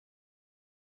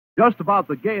Just about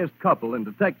the gayest couple in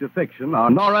detective fiction are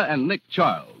Nora and Nick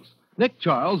Charles. Nick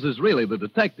Charles is really the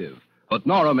detective, but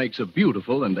Nora makes a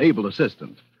beautiful and able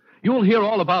assistant. You'll hear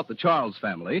all about the Charles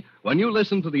family when you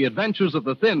listen to The Adventures of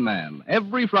the Thin Man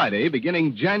every Friday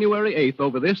beginning January 8th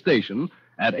over this station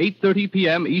at 8:30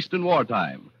 p.m. Eastern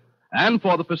Wartime, and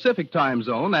for the Pacific Time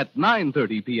Zone at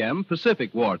 9:30 p.m.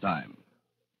 Pacific Wartime.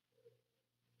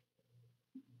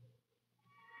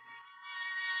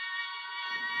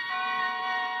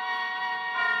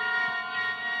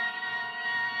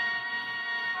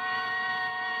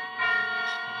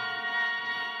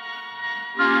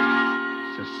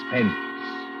 Suspense.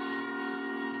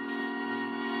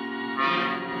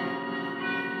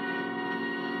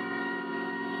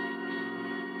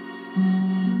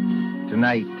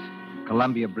 Tonight,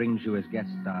 Columbia brings you as guest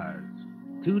stars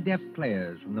two deaf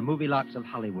players from the movie lots of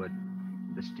Hollywood,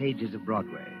 the stages of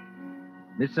Broadway,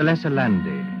 Miss Alessa Landy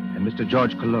and Mr.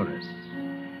 George Coulouris.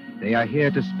 They are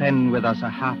here to spend with us a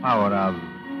half hour of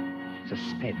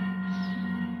suspense.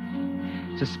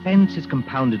 Suspense is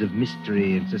compounded of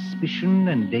mystery and suspicion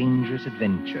and dangerous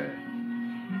adventure.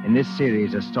 In this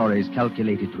series are stories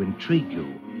calculated to intrigue you,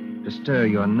 to stir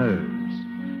your nerves,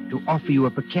 to offer you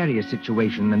a precarious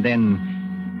situation and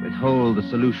then withhold the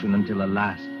solution until a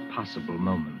last possible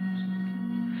moment.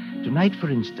 Tonight,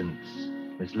 for instance,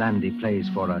 Miss Landy plays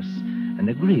for us an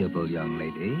agreeable young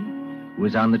lady who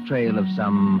is on the trail of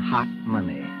some hot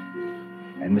money.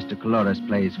 And Mr. Coulouris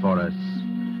plays for us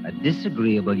a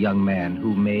disagreeable young man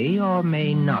who may or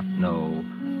may not know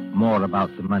more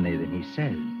about the money than he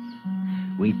says.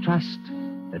 We trust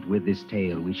that with this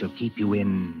tale we shall keep you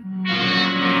in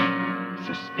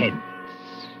suspense.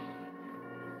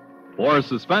 For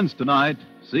Suspense tonight,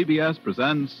 CBS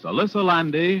presents Alessa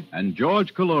Landy and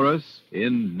George Coulouris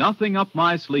in Nothing Up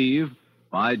My Sleeve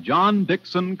by John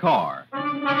Dixon Carr.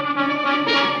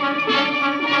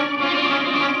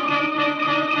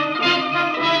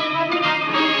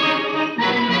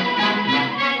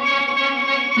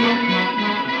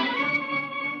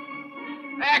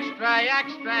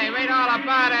 Extra, read all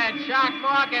about it. Shark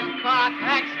Morgan caught.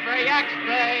 Extra,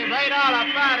 read all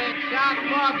about it. Shark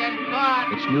Morgan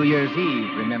caught. It's New Year's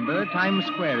Eve, remember? Times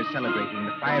Square is celebrating.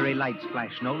 The fiery lights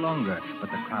flash no longer, but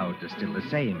the crowds are still the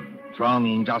same.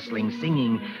 Thronging, jostling,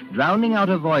 singing, drowning out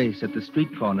a voice at the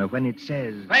street corner when it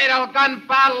says, Fatal gun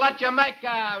battle at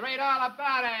Jamaica. Read all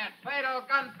about it. Fatal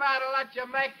gun battle at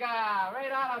Jamaica.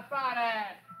 Read all about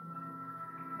it.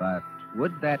 But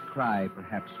would that cry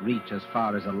perhaps reach as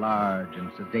far as a large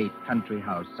and sedate country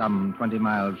house some 20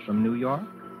 miles from New York?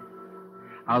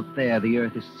 Out there, the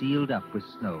earth is sealed up with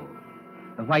snow.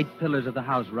 The white pillars of the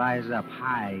house rise up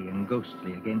high and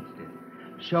ghostly against it,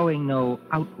 showing no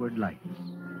outward lights.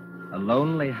 A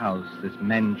lonely house, this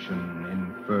mansion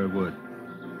in fir woods.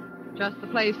 Just the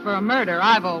place for a murder,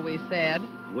 I've always said.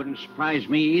 Wouldn't surprise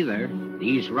me either.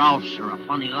 These Ralphs are a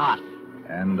funny lot.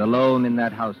 And alone in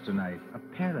that house tonight,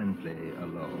 apparently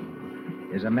alone,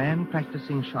 is a man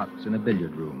practicing shots in a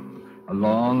billiard room, a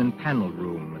long and paneled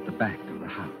room at the back of the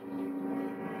house.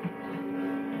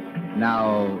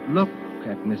 Now, look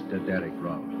at Mr. Derek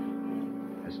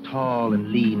Rolfe, as tall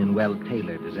and lean and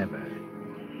well-tailored as ever.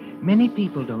 Many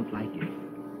people don't like it.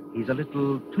 He's a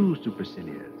little too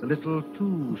supercilious, a little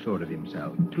too sure of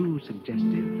himself, too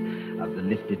suggestive of the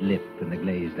lifted lip and the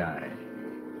glazed eye.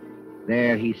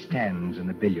 There he stands in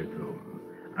the billiard room,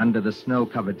 under the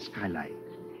snow-covered skylight,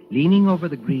 leaning over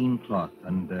the green cloth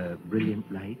under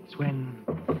brilliant lights when...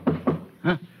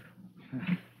 Huh?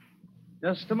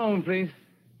 Just a moment, please.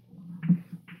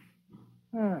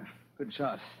 Good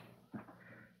shot.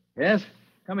 Yes,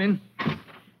 come in.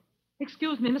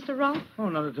 Excuse me, Mr. Rolfe. Oh,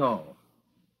 not at all.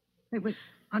 Hey, wait,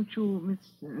 aren't you Miss...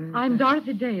 I'm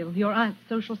Dorothy Dale, your aunt's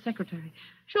social secretary.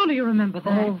 Surely you remember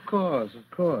that. Oh, of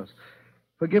course.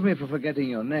 Forgive me for forgetting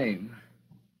your name.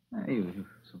 You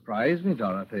surprised me,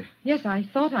 Dorothy. Yes, I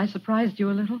thought I surprised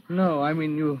you a little. No, I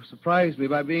mean you surprised me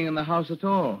by being in the house at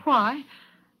all. Why?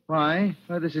 Why?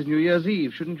 Well, this is New Year's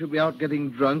Eve. Shouldn't you be out getting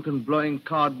drunk and blowing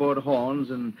cardboard horns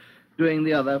and doing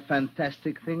the other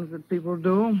fantastic things that people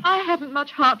do? I haven't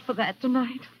much heart for that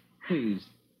tonight. Please,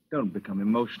 don't become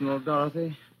emotional,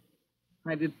 Dorothy.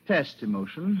 I detest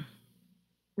emotion.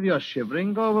 If you're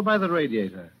shivering, go over by the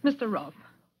radiator. Mr. Rolfe,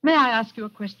 may I ask you a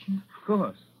question? Of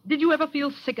course. Did you ever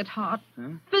feel sick at heart?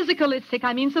 Huh? Physically sick,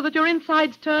 I mean, so that your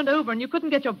insides turned over and you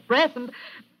couldn't get your breath and...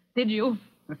 Did you?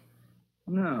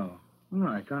 No,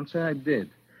 I can't say I did.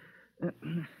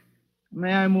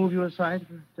 May I move you aside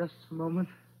for just a moment?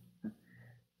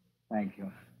 Thank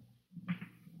you.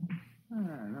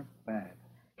 Not bad.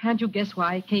 Can't you guess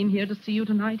why I came here to see you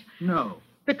tonight? No.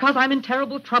 Because I'm in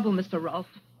terrible trouble, Mr. Rolfe.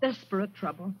 Desperate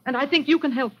trouble. And I think you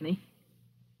can help me.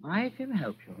 I can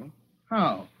help you.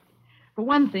 How? For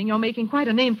one thing, you're making quite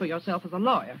a name for yourself as a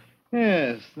lawyer.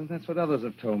 Yes, that's what others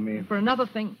have told me. And for another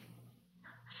thing,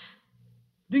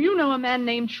 do you know a man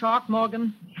named Shark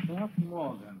Morgan? Shark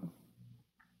Morgan.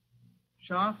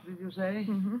 Shark, did you say?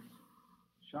 Mm-hmm.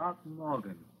 Shark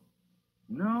Morgan.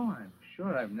 No, I'm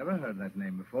sure I've never heard that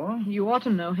name before. You ought to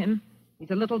know him.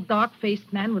 He's a little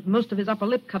dark-faced man with most of his upper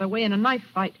lip cut away in a knife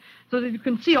fight so that you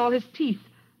can see all his teeth.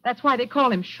 That's why they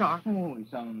call him Shark. Oh, he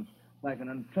sounds like an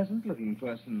unpleasant-looking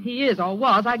person. He is, or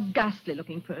was, a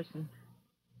ghastly-looking person.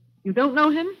 You don't know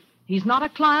him? He's not a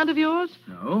client of yours?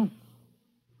 No.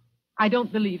 I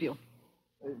don't believe you.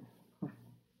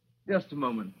 Just a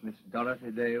moment, Miss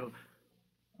Dorothy Dale.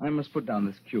 I must put down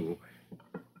this cue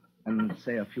and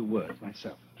say a few words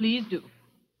myself. Please do.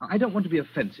 I don't want to be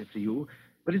offensive to you,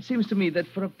 but it seems to me that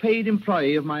for a paid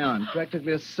employee of my aunt,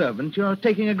 practically a servant, you're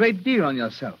taking a great deal on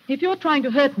yourself. If you're trying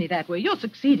to hurt me that way, you're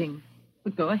succeeding.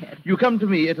 But go ahead. You come to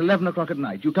me at 11 o'clock at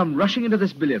night. You come rushing into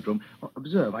this billiard room. Oh,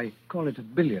 observe, I call it a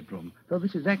billiard room, though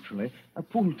this is actually a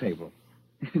pool table.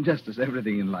 Just as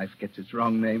everything in life gets its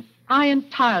wrong name. I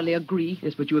entirely agree.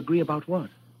 Yes, but you agree about what?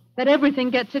 That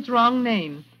everything gets its wrong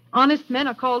name. Honest men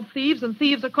are called thieves, and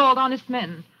thieves are called honest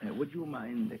men. Would you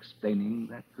mind explaining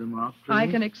that remark, please? I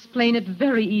can explain it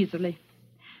very easily.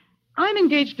 I'm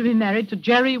engaged to be married to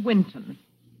Jerry Winton.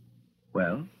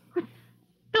 Well?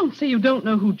 Don't say you don't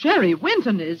know who Jerry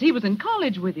Winton is. He was in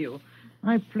college with you.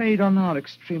 I played on our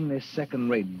extremely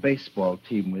second-rate baseball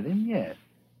team with him, yes.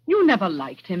 You never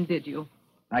liked him, did you?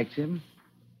 Liked him?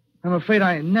 I'm afraid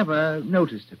I never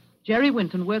noticed him. Jerry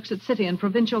Winton works at City and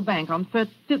Provincial Bank on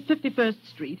 51st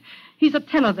Street. He's a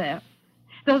teller there.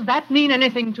 Does that mean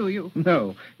anything to you?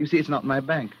 No. You see, it's not my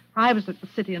bank. I was at the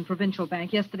City and Provincial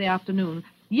Bank yesterday afternoon.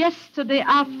 Yesterday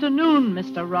afternoon,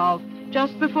 Mr. Rolfe,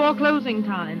 just before closing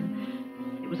time.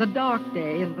 It was a dark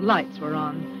day and the lights were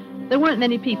on. There weren't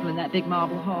many people in that big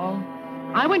marble hall.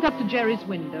 I went up to Jerry's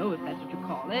window, if that's what you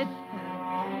call it.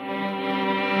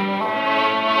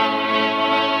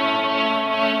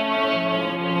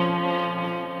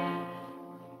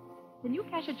 Can you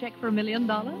cash a check for $1 million?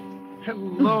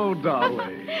 Hello,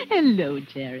 Dolly. Hello,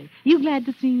 Jerry. You glad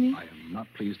to see me? I am not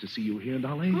pleased to see you here,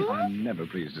 Dolly. Huh? I'm never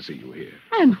pleased to see you here.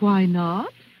 And why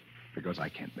not? Because I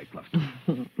can't make love to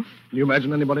you. Can you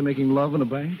imagine anybody making love in a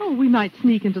bank? Oh, we might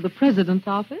sneak into the president's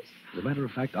office. As a matter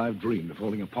of fact, I've dreamed of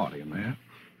holding a party in there.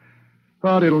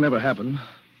 But it'll never happen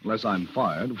unless I'm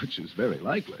fired, which is very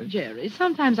likely. Jerry,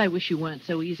 sometimes I wish you weren't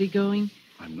so easygoing.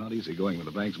 I'm not easygoing with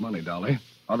the bank's money, Dolly.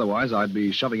 Otherwise, I'd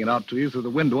be shoving it out to you through the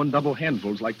window in double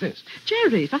handfuls like this.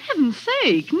 Jerry, for heaven's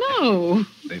sake, no.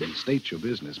 Then state your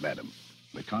business, madam.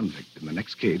 The convict in the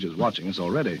next cage is watching us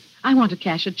already. I want to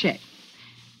cash a check.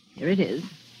 Here it is.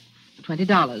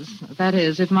 $20. That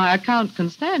is, if my account can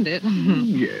stand it.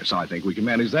 Yes, I think we can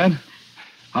manage that.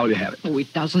 How'll you have it? Oh,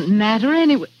 it doesn't matter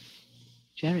anyway.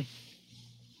 Jerry,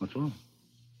 What's wrong?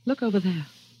 look over there.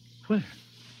 Where?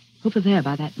 Over there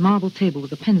by that marble table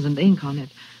with the pens and ink on it.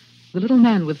 The little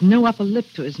man with no upper lip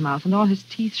to his mouth and all his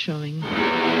teeth showing.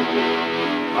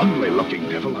 Ugly-looking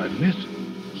devil, I admit.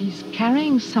 He's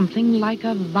carrying something like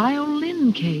a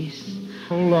violin case.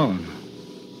 Hold on.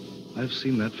 I've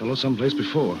seen that fellow someplace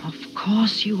before. Of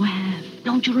course you have.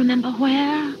 Don't you remember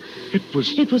where? It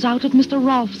was... It was out at Mr.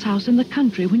 Rolfe's house in the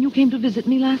country when you came to visit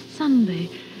me last Sunday.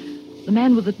 The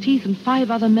man with the teeth and 5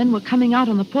 other men were coming out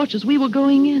on the porch as we were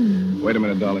going in. Wait a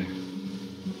minute, Dolly.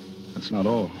 That's not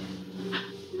all.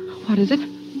 What is it?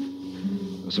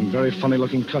 There's some very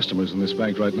funny-looking customers in this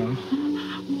bank right now.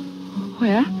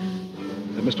 Where?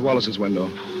 At Mr. Wallace's window.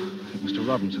 At Mr.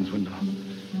 Robinson's window.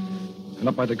 And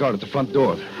up by the guard at the front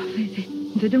door.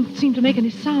 They don't seem to make any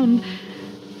sound.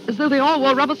 As though they all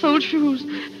wore rubber-soled shoes.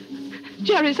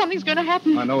 Jerry, something's going to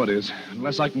happen. I know it is.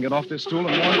 Unless I can get off this stool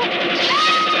and walk...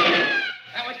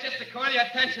 That was just to call your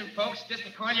attention, folks. Just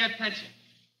to call your attention.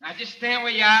 Now, just stand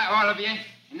where you are, all of you.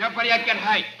 And nobody will get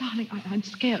hurt. Darling, I'm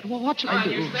scared. Well, what shall I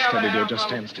do? Steady, dear. Just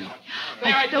stand still.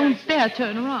 I don't dare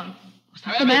turn around. Was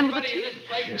that the man with the teeth?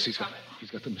 Yes, he's got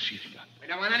the machine gun. We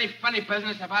don't want any funny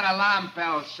business about alarm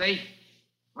bells, see?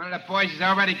 One of the boys has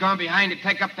already gone behind to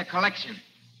take up the collection.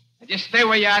 Now just stay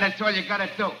where you are. That's all you got to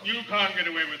do. You can't get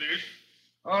away with this.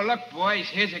 Oh, look, boys,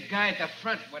 here's a guy at the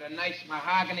front with a nice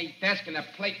mahogany desk and a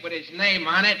plate with his name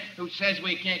on it who says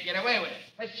we can't get away with it.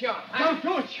 That's Sean. Huh? Don't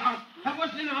do it, Sean. That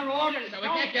wasn't in our orders. So we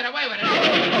can't get away with it.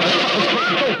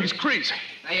 Oh, he's crazy.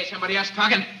 I hear somebody else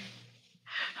talking.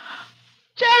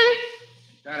 Jerry!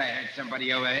 Thought I heard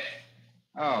somebody over there.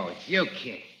 Oh, it's you,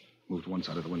 kid. Move to one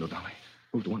side of the window, Dolly.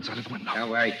 Move to one side of the window. Don't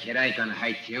worry, kid. I ain't gonna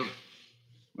hurt you.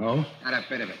 No? Not a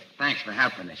bit of it. Thanks for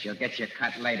helping us. You'll get your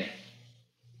cut later.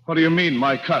 What do you mean,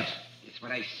 my cut? That's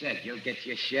what I said. You'll get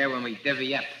your share when we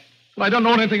divvy up. Well, I don't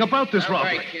know anything about this All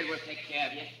robbery. right, kid, we'll take care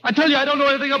of you. I tell you, I don't know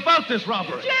anything about this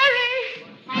robbery. Jerry!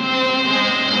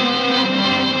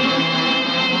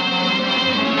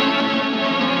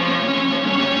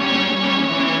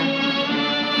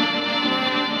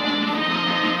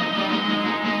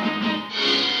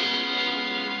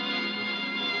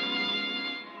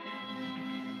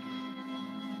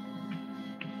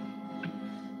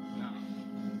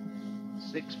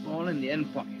 Six ball in the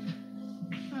end pocket.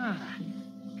 Ah,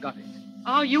 got it.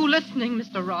 Are you listening,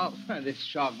 Mr. Rolfe? This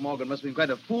Shark Morgan must have been quite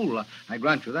a fool. I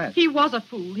grant you that. He was a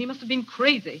fool. He must have been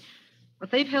crazy.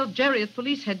 But they've held Jerry at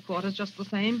police headquarters just the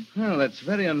same. Well, that's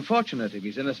very unfortunate if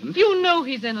he's innocent. You know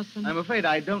he's innocent. I'm afraid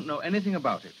I don't know anything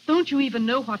about it. Don't you even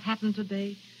know what happened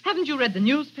today? Haven't you read the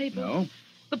newspapers? No.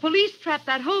 The police trapped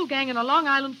that whole gang in a Long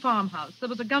Island farmhouse. There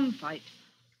was a gunfight.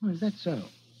 Oh, is that so?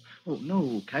 Oh,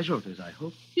 no casualties, I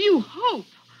hope. You hope?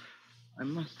 I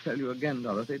must tell you again,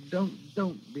 Dorothy,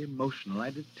 don't be emotional. I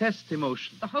detest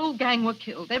emotion. The whole gang were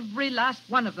killed, every last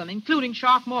one of them, including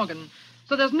Shark Morgan.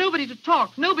 So there's nobody to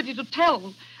talk, nobody to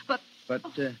tell. But,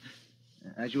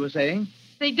 as you were saying?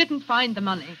 They didn't find the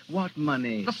money. What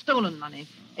money? The stolen money.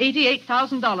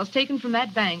 $88,000 taken from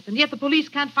that bank, and yet the police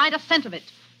can't find a cent of it.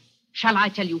 Shall I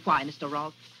tell you why, Mr.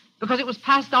 Rolfe? Because it was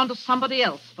passed on to somebody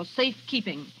else for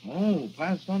safekeeping. Oh,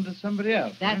 passed on to somebody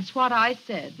else. That's what I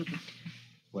said.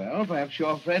 Well, perhaps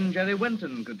your friend Jerry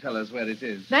Winton could tell us where it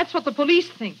is. That's what the police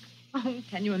think. Oh,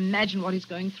 can you imagine what he's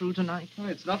going through tonight? Oh,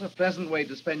 it's not a pleasant way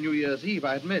to spend New Year's Eve,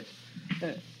 I admit.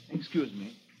 Excuse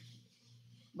me.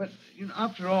 But,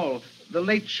 after all, the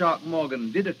late Shark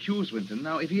Morgan did accuse Winton.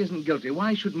 Now, if he isn't guilty,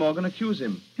 why should Morgan accuse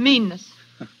him? Meanness.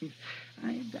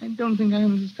 I don't think I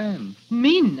understand.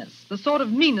 Meanness. The sort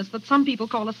of meanness that some people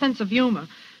call a sense of humor.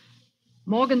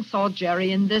 Morgan saw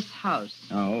Jerry in this house.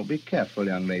 Oh, be careful,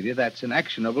 young lady. That's an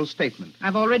actionable statement.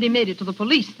 I've already made it to the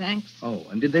police, thanks. Oh,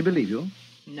 and did they believe you?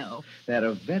 No. They're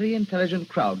a very intelligent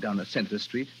crowd down at Center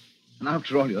Street. And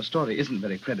after all, your story isn't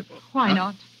very credible. Why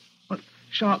not? Well,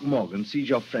 Shark Morgan sees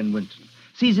your friend Winton,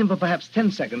 sees him for perhaps 10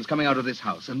 seconds coming out of this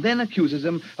house, and then accuses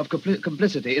him of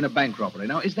complicity in a bank robbery.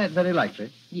 Now, is that very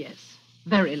likely? Yes,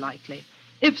 very likely.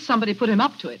 If somebody put him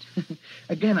up to it.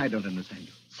 Again, I don't understand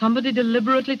you. Somebody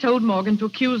deliberately told Morgan to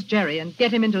accuse Jerry and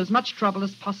get him into as much trouble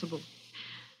as possible.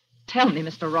 Tell me,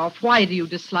 Mr. Rolfe, why do you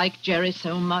dislike Jerry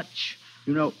so much?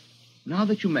 Now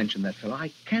that you mention that fellow,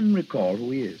 I can recall who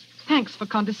he is. Thanks for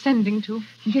condescending to.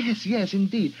 Yes,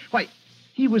 indeed. Why,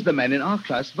 he was the man in our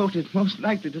class voted most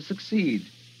likely to succeed.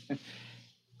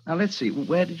 Now, let's see.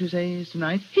 Where did you say he is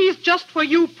tonight? He's just where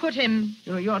you put him.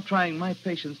 You're trying my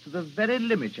patience to the very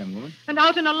limit, young woman. And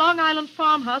out in a Long Island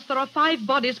farmhouse, there are 5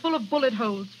 bodies full of bullet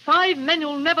holes. 5 men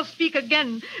who'll never speak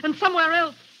again. And somewhere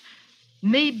else,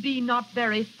 maybe not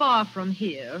very far from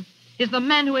here, is the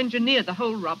man who engineered the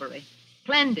whole robbery.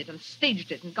 Planned it and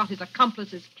staged it and got his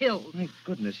accomplices killed. My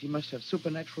goodness, he must have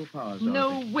supernatural powers.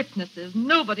 No witnesses,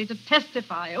 nobody to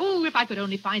testify. Oh, if I could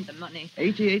only find the money.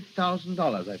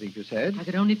 $88,000, I think you said. I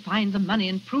could only find the money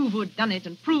and prove who had done it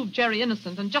and prove Jerry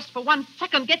innocent and just for 1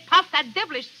 second get past that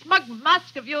devilish smug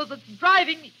mask of yours that's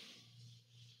driving me.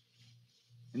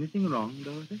 Anything wrong,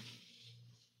 Dorothy?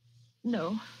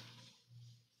 No.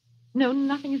 No,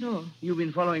 nothing at all. You've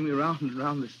been following me round and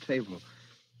round this table.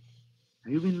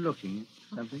 Have you been looking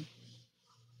at something?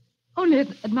 Only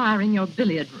admiring your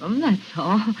billiard room, that's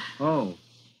all. Oh,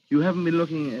 you haven't been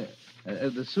looking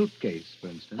at the suitcase, for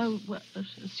instance? Oh, well,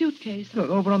 a suitcase.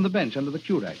 Look, over on the bench under the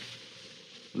cue rack.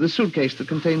 The suitcase that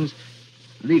contains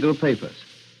legal papers.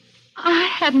 I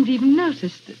hadn't even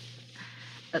noticed it.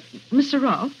 Mr.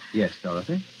 Rolfe? Yes,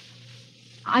 Dorothy?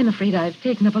 I'm afraid I've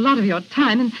taken up a lot of your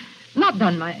time and not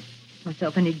done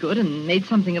myself any good and made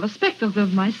something of a spectacle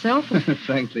of myself.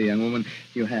 Frankly, young woman,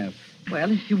 you have.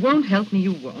 Well, if you won't help me,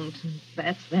 you won't.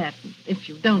 That's that. If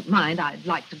you don't mind, I'd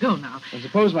like to go now. I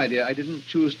suppose, my dear, I didn't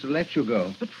choose to let you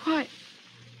go. But why?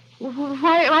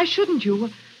 Why shouldn't you?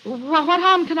 What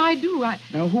harm can I do?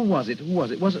 Now, who was it?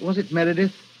 Was it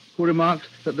Meredith who remarked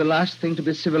that the last thing to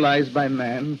be civilized by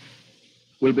man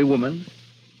will be woman?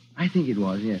 I think it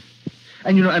was, yes.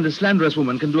 And, and a slanderous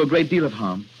woman can do a great deal of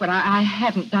harm. But I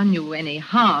haven't done you any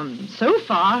harm so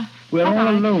far. We're all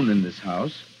alone in this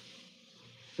house.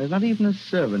 There's not even a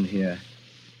servant here.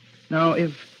 Now,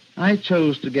 if I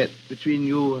chose to get between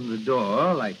you and the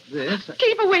door like this...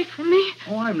 Keep away from me.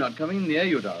 Oh, I'm not coming near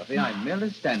you, Dorothy. I'm merely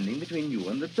standing between you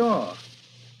and the door.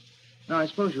 Now, I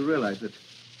suppose you realize that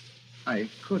I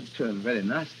could turn very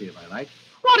nasty if I like.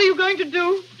 What are you going to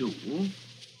do? Do?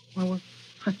 Well,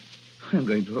 I'm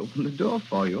going to open the door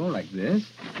for you like this.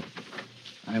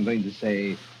 I'm going to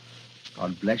say,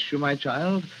 God bless you, my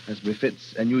child, as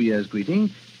befits a New Year's greeting.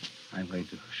 I'm going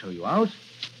to show you out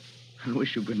and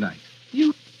wish you good night.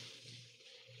 You...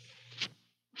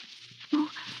 Oh,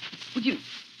 would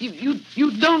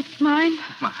you don't mind?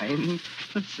 Mine?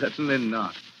 Certainly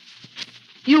not.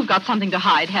 You've got something to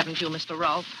hide, haven't you, Mr.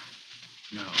 Rolfe?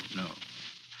 No.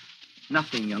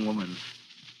 Nothing, young woman,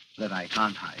 that I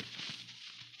can't hide.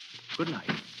 Good night.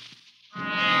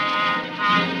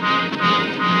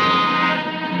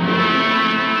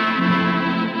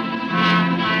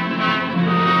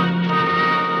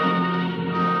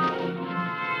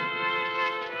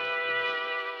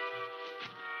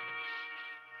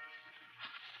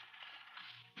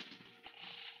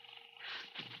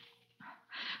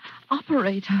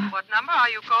 Operator. What number are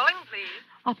you calling, please?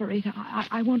 Operator,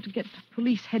 I want to get to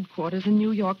police headquarters in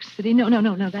New York City. No.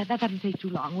 That'll take too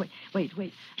long. Wait.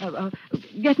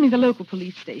 Get me the local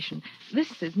police station.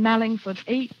 This is Mallingford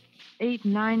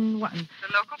 8891.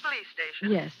 The local police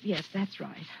station? Yes, that's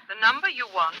right. The number you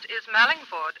want is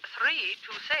Mallingford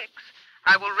 326.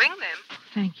 I will ring them.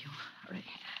 Thank you. Hurry.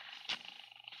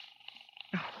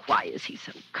 Oh, why is he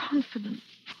so confident?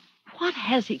 What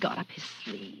has he got up his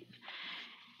sleeve?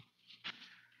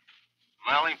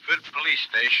 Mallingford Police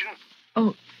Station.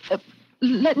 Oh,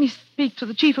 let me speak to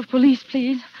the chief of police,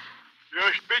 please.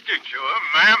 You're speaking to him,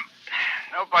 ma'am.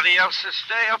 Nobody else will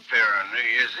stay up here on New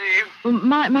Year's Eve.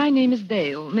 Well, my name is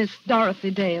Dale, Miss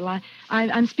Dorothy Dale.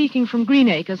 I'm speaking from Green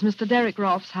Acres, Mr. Derek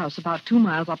Rolfe's house, about 2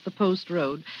 miles up the post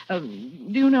road. Do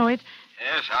you know it?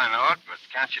 Yes, I know it, but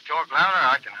can't you talk louder?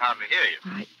 I can hardly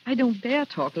hear you. I don't dare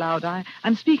talk loud.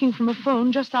 I'm speaking from a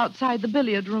phone just outside the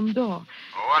billiard room door.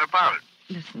 Well, what about it?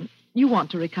 Listen, you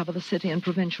want to recover the city and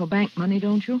provincial bank money,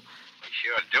 don't you? We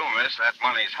sure do, miss. That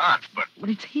money's hot, but... Well,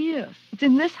 it's here. It's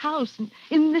in this house,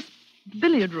 in this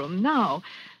billiard room now.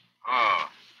 Oh,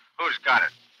 who's got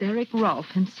it? Derek Rolfe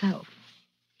himself.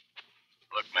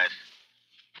 Look, miss,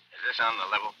 is this on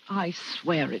the level? I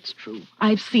swear it's true.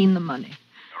 I've seen the money.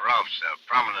 The Ralphs are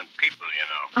prominent people, you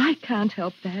know. I can't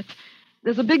help that.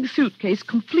 There's a big suitcase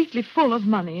completely full of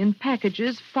money in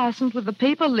packages fastened with the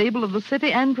paper label of the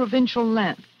city and provincial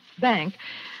bank.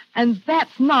 And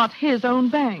that's not his own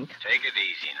bank. Take it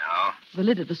easy now. The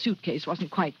lid of the suitcase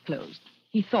wasn't quite closed.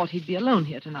 He thought he'd be alone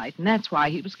here tonight, and that's why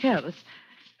he was careless.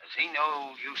 Does he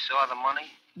know you saw the money?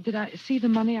 Did I see the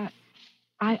money?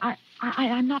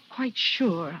 I'm not quite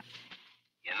sure.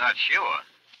 You're not sure?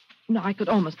 No, I could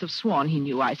almost have sworn he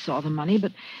knew I saw the money,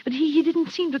 but he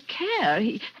didn't seem to care.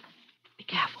 Be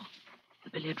careful. The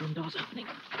billiard room door's opening.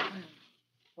 I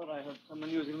thought I heard someone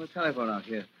using the telephone out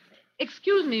here.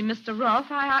 Excuse me, Mr. Rolfe.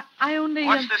 I only...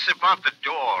 What's this about the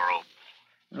door open?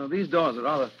 No, these doors are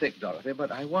rather thick, Dorothy,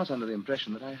 but I was under the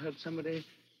impression that I heard somebody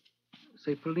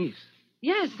say police.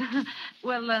 Yes.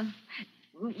 Well,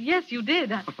 yes, you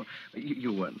did.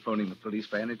 You weren't phoning the police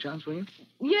by any chance, were you?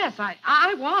 Yes,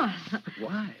 I was. But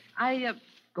why?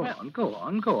 Go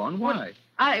on. Why?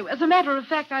 As a matter of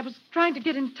fact, I was trying to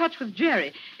get in touch with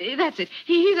Jerry. That's it.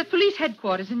 He's at police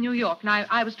headquarters in New York, and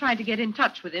I was trying to get in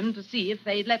touch with him to see if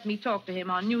they'd let me talk to him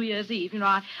on New Year's Eve. You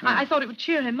know, I thought it would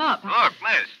cheer him up. Look,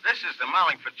 miss, this is the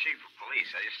Mallingford chief of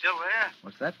police. Are you still there?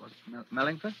 What's that? What's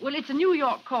Mallingford? Well, it's a New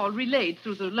York call relayed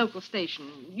through the local station.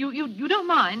 You don't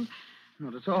mind?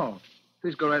 Not at all.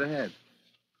 Please go right ahead.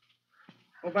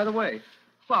 Oh, by the way.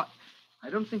 What?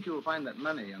 I don't think you will find that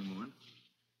money, young woman.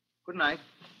 Good night.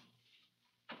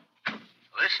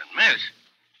 Listen, miss,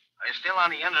 are you still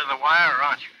on the end of the wire, or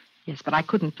aren't you? Yes, but I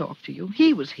couldn't talk to you.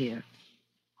 He was here.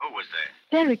 Who was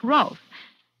there? Derek Rolfe.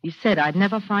 He said I'd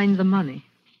never find the money.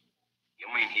 You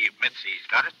mean he admits he's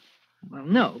got it? Well,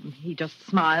 no. He just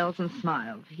smiles and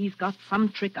smiles. He's got some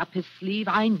trick up his sleeve.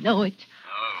 I know it.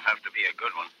 Oh, it'll have to be a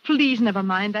good one. Please never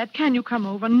mind that. Can you come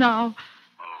over now?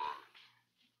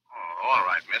 Oh, all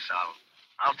right, miss.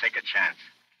 I'll take a chance.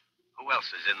 Who else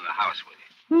is in the house with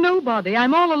you? Nobody.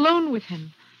 I'm all alone with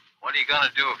him. What are you going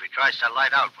to do if he tries to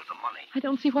light out with the money? I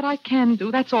don't see what I can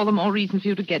do. That's all the more reason for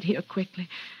you to get here quickly.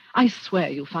 I swear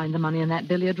you'll find the money in that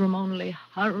billiard room. Only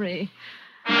hurry.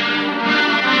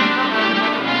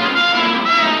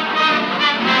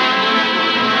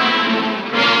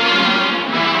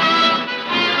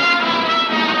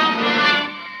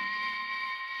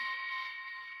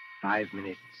 Five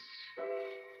minutes.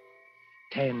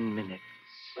 10 minutes.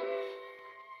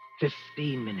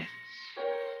 15 minutes.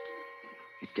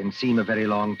 It can seem a very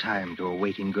long time to a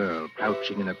waiting girl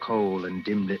crouching in a cold and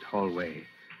dim-lit hallway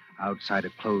outside a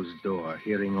closed door,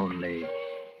 hearing only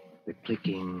the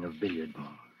clicking of billiard balls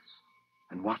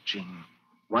and watching,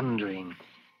 wondering,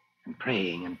 and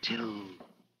praying until...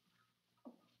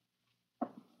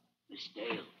 Miss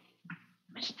Dale.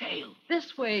 Miss Dale.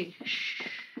 This way. Shh.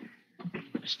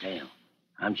 Miss Dale.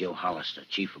 I'm Joe Hollister,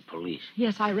 chief of police.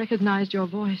 Yes, I recognized your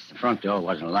voice. The front door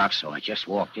wasn't locked, so I just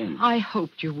walked in. I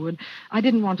hoped you would. I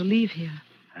didn't want to leave here.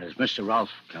 Has Mr. Rolfe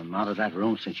come out of that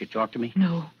room since you talked to me?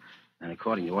 No. And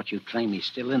according to what you claim, he's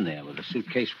still in there with a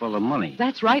suitcase full of money.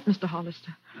 That's right, Mr.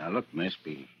 Hollister. Now, look, miss,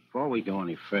 before we go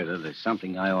any further, there's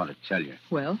something I ought to tell you.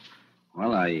 Well?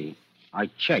 Well, I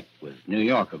checked with New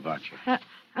York about you.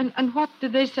 And what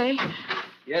did they say?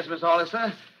 Yes, Miss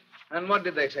Hollister. And what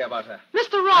did they say about her?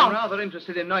 Mr. I'm Rolfe, rather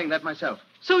interested in knowing that myself.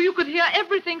 so you could hear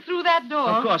everything through that door?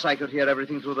 Of course I could hear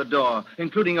everything through the door,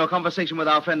 including your conversation with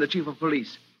our friend, the chief of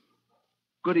police.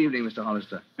 Good evening, Mr.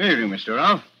 Hollister. Evening, Mr.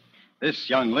 Rolfe. This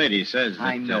young lady says that...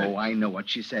 I know what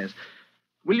she says.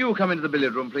 Will you come into the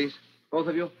billiard room, please? Both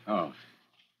of you? Oh.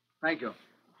 Thank you.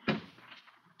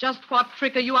 Just what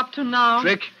trick are you up to now?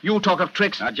 Trick? You talk of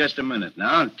tricks. Now, just a minute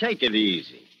now. Take it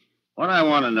easy. What I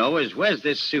want to know is where's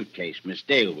this suitcase Miss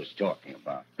Dale was talking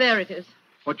about? There it is.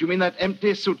 What, you mean that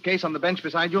empty suitcase on the bench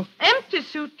beside you? Empty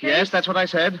suitcase? Yes, that's what I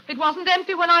said. It wasn't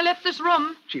empty when I left this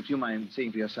room. Chief, do you mind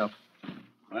seeing for yourself?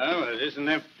 Well, it isn't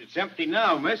empty. It's empty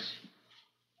now, miss.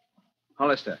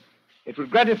 Hollister, it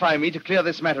would gratify me to clear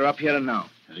this matter up here and now.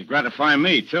 It'll gratify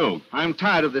me, too. I'm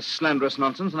tired of this slanderous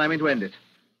nonsense, and I mean to end it.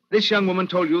 This young woman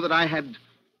told you that I had,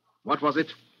 what was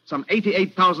it? Some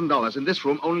 $88,000 in this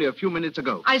room only a few minutes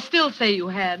ago. I still say you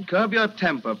had. Curb your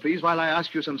temper, please, while I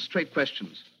ask you some straight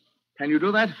questions. Can you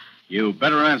do that? You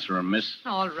better answer him, miss.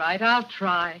 All right, I'll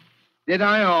try. Did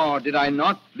I or did I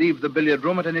not leave the billiard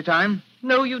room at any time?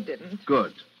 No, you didn't.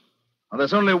 Good. Well,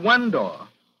 there's only one door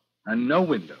and no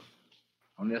window.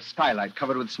 Only a skylight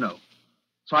covered with snow.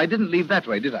 So I didn't leave that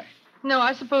way, did I? No,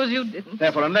 I suppose you didn't.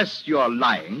 Therefore, unless you're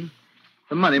lying,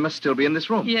 the money must still be in this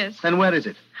room. Yes. Then where is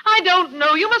it? I don't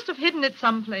know. You must have hidden it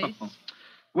someplace.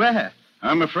 Where?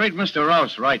 I'm afraid Mr.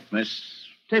 Rolfe's right, miss.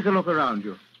 Take a look around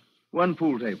you. One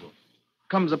pool table.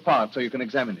 Comes apart so you can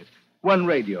examine it. One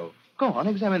radio. Go on,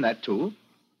 examine that, too.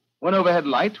 One overhead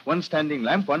light, one standing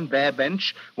lamp, one bare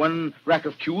bench, one rack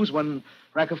of cues, one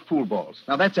rack of pool balls.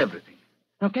 Now, that's everything.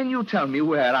 Now, can you tell me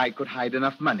where I could hide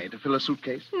enough money to fill a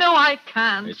suitcase? No, I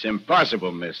can't. It's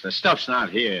impossible, miss. The stuff's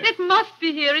not here. It must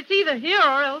be here. It's either here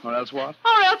or else. Or else what?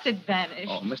 Or else it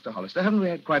vanished. Oh, Mr. Hollister, haven't we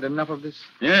had quite enough of this?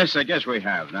 Yes, I guess we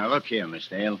have. Now, look here, Miss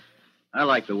Dale. I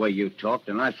like the way you talked,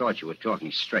 and I thought you were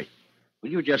talking straight. Will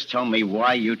you just tell me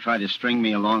why you tried to string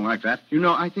me along like that? You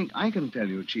know, I think I can tell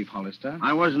you, Chief Hollister.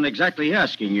 I wasn't exactly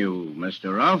asking you,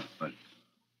 Mr. Rolfe, but...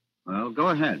 Well, go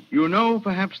ahead. You know,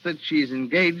 perhaps, that she's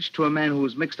engaged to a man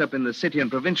who's mixed up in the city and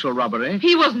provincial robbery.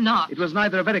 He was not. It was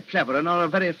neither a very clever nor a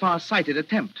very far-sighted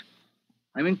attempt.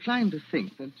 I'm inclined to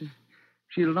think that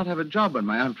she'll not have a job when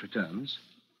my aunt returns.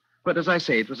 But as I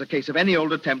say, it was a case of any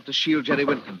old attempt to shield Jerry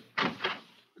Winton.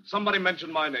 Did somebody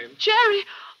mention my name? Jerry.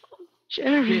 Oh,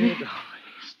 Jerry. Kid,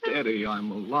 steady.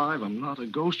 I'm alive. I'm not a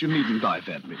ghost. You needn't dive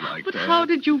at me like But that. how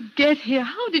did you get here?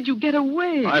 How did you get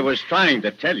away? I was trying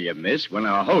to tell you, miss, when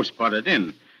our host butted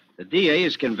in. The DA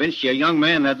is convinced your young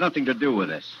man had nothing to do with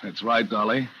this. That's right,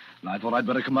 Dolly. And I thought I'd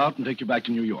better come out and take you back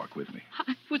to New York with me.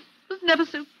 I was never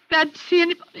so glad to see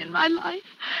anybody in my life.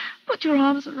 Put your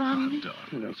arms around me.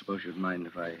 I don't suppose you'd mind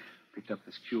if I picked up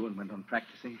this cue and went on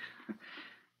practicing.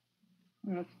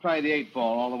 Let's try the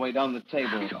 8-ball all the way down the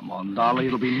table. Come on, Dolly.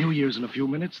 It'll be New Year's in a few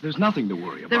minutes. There's nothing to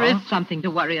worry about. There is something to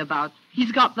worry about.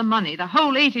 He's got the money, the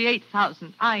whole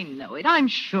 $88,000. I know it. I'm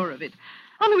sure of it.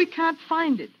 Only we can't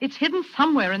find it. It's hidden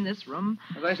somewhere in this room.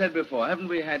 As I said before, haven't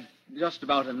we had just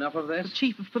about enough of this? The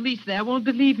chief of police there won't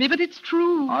believe me, but it's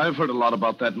true. I've heard a lot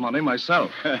about that money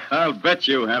myself. I'll bet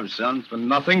you have, son. It's been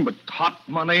nothing but hot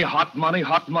money, hot money,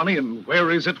 hot money, and where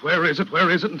is it, where is it,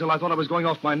 where is it, until I thought I was going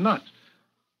off my nut.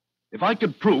 If I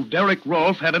could prove Derek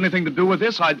Rolfe had anything to do with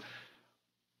this, I'd...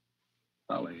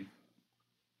 Dolly,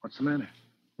 what's the matter?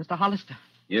 Mr. Hollister,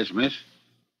 Yes, miss?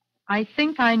 I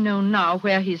think I know now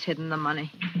where he's hidden the money.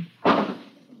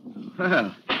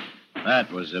 Well,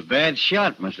 that was a bad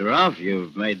shot, Mr. Rolfe.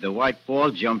 You've made the white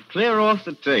ball jump clear off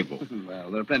the table. Well,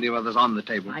 there are plenty of others on the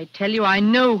table. I tell you, I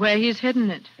know where he's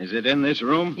hidden it. Is it in this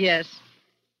room? Yes.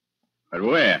 But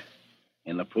where?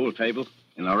 In the pool table?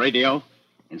 In the radio?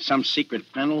 In some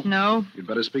secret panel? No. You'd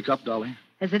better speak up, Dolly.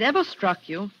 Has it ever struck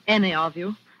you, any of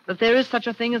you, that there is such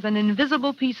a thing as an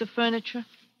invisible piece of furniture?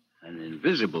 An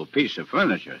invisible piece of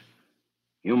furniture?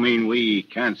 You mean we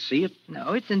can't see it?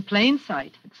 No, it's in plain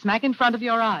sight. It's smack in front of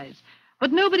your eyes.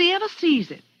 But nobody ever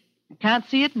sees it. You can't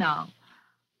see it now.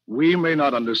 We may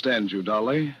not understand you,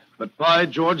 Dolly, but by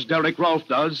George, Derek Rolfe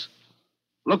does.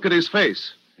 Look at his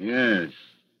face. Yes.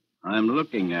 I'm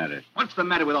looking at it. What's the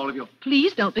matter with all of you?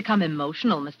 Please don't become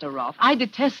emotional, Mr. Rolfe. I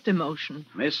detest emotion.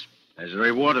 Miss, There's a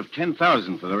reward of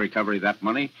 $10,000 for the recovery of that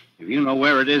money. If you know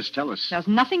where it is, tell us. There's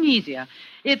nothing easier.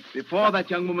 It's... Before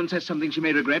that young woman says something she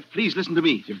may regret, please listen to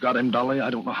me. You've got him, Dolly. I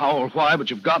don't know how or why,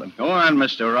 but you've got him. Go on,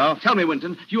 Mr. Ralph. Tell me,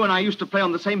 Winton, you and I used to play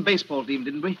on the same baseball team,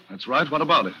 didn't we? That's right. What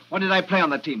about it? What did I play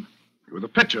on that team? You were the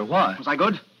pitcher. Why? Was I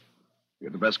good? You're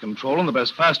the best control and the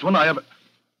best fast one I ever...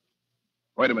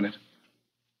 Wait a minute.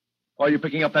 Why are you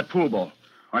picking up that pool ball?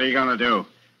 What are you going to do?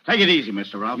 Take it easy,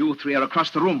 Mr. Ralph. You three are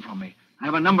across the room from me. I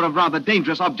have a number of rather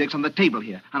dangerous objects on the table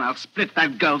here, and I'll split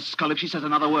that girl's skull if she says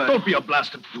another word. Don't be a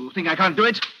blasted fool. You think I can't do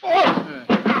it?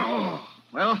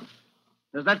 Well,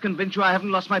 does that convince you I haven't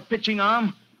lost my pitching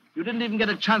arm? You didn't even get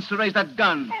a chance to raise that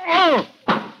gun.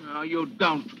 No, you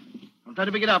don't. Don't try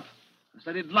to pick it up. Just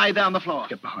let it lie there on the floor.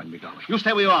 Get behind me, Dolly. You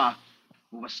stay where you are.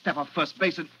 Move a step off first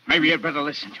base and... Maybe you'd better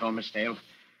listen to him, Miss Dale.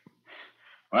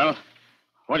 Well,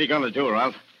 what are you going to do,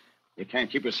 Ralph? You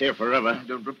can't keep us here forever. I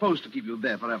don't propose to keep you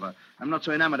there forever. I'm not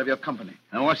so enamored of your company.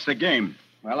 Now, what's the game?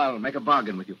 Well, I'll make a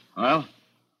bargain with you. Well?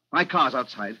 My car's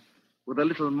outside with a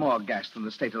little more gas than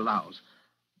the state allows.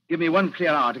 Give me 1 clear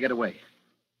hour to get away.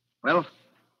 Well,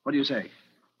 what do you say?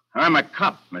 I'm a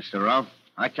cop, Mr. Ralph.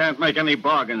 I can't make any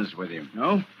bargains with you.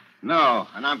 No? No,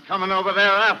 and I'm coming over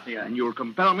there after you. And you'll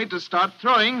compel me to start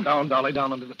throwing. Down, Dolly,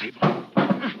 down under the table.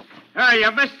 Oh,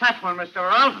 you missed that one, Mr.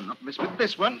 Ralph. I'll not miss with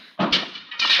this one.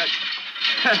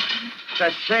 It's a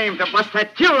shame to bust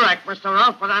that fuel rack, Mr.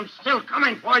 Ralph, but I'm still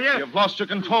coming for you. You've lost your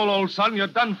control, old son. You're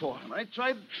done for. I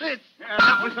tried this.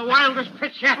 That was the wildest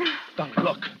pitch yet. Dolly,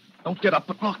 look. Don't get up,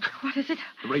 but look. What is it?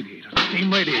 The radiator, the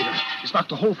steam radiator. He's knocked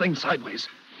the whole thing sideways.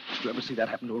 Did you ever see that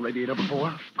happen to a radiator before?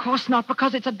 Of course not,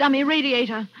 because it's a dummy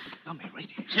radiator. Dummy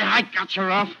radiator. Yeah, I got you,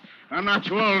 Ralph. I'm not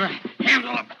too old to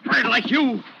handle a bird like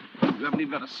you. You haven't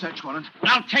even got a search warrant.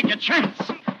 I'll take a chance.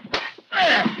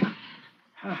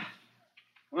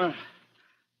 Well,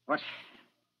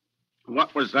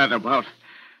 what was that about?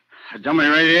 A dummy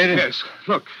radiator? Yes.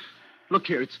 Look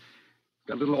here. It's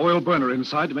got a little oil burner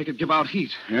inside to make it give out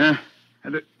heat. Yeah?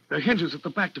 And there are hinges at the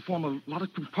back to form a lot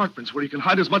of compartments where you can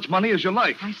hide as much money as you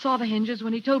like. I saw the hinges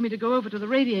when he told me to go over to the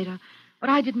radiator, but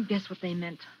I didn't guess what they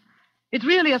meant. It's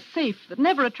really a safe that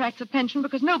never attracts attention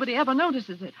because nobody ever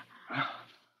notices it.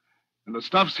 And the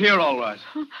stuff's here, all right.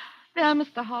 There,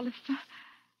 Mr. Hollister.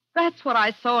 That's what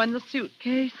I saw in the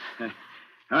suitcase.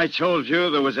 I told you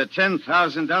there was a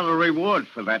 $10,000 reward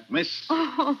for that, miss.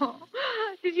 Oh,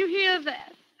 did you hear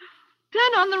that?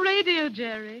 Turn on the radio,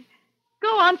 Jerry.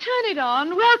 Go on, turn it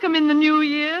on. Welcome in the new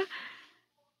year.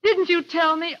 Didn't you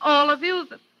tell me, all of you,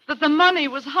 that the money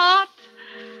was hot?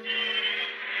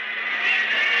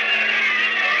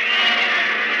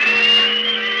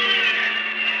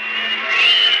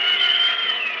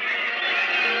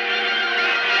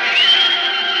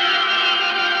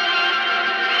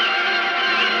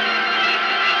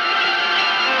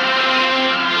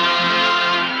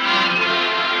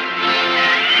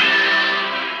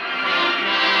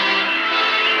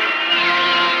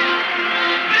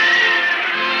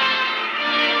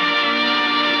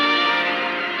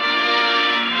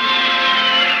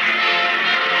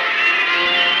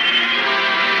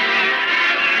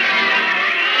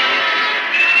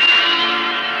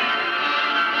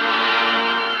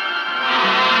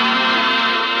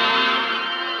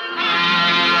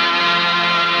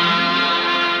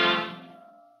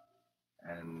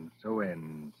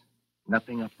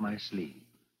 Nothing Up My Sleeve,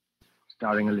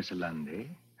 starring Alyssa Lundy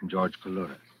and George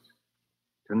Coulouris.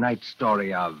 Tonight's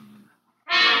story of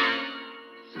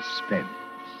Suspense.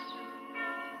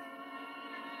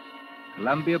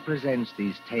 Columbia presents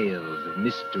these tales of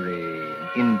mystery and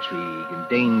intrigue and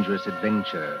dangerous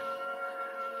adventure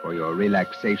for your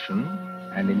relaxation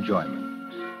and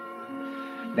enjoyment.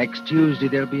 Next Tuesday,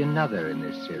 there'll be another in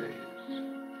this series.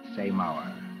 Same hour,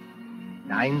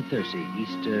 9:30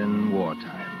 Eastern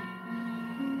Wartime.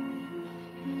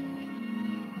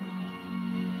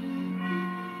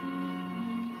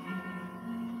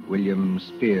 William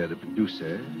Spear, the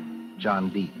producer, John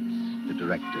Dietz, the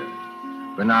director,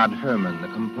 Bernard Herrmann, the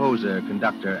composer,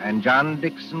 conductor, and John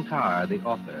Dixon Carr, the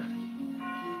author,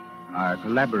 are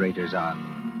collaborators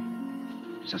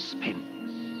on Suspense.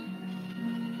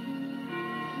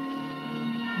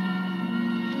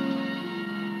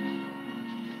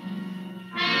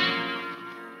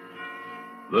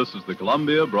 This is the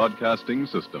Columbia Broadcasting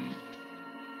System.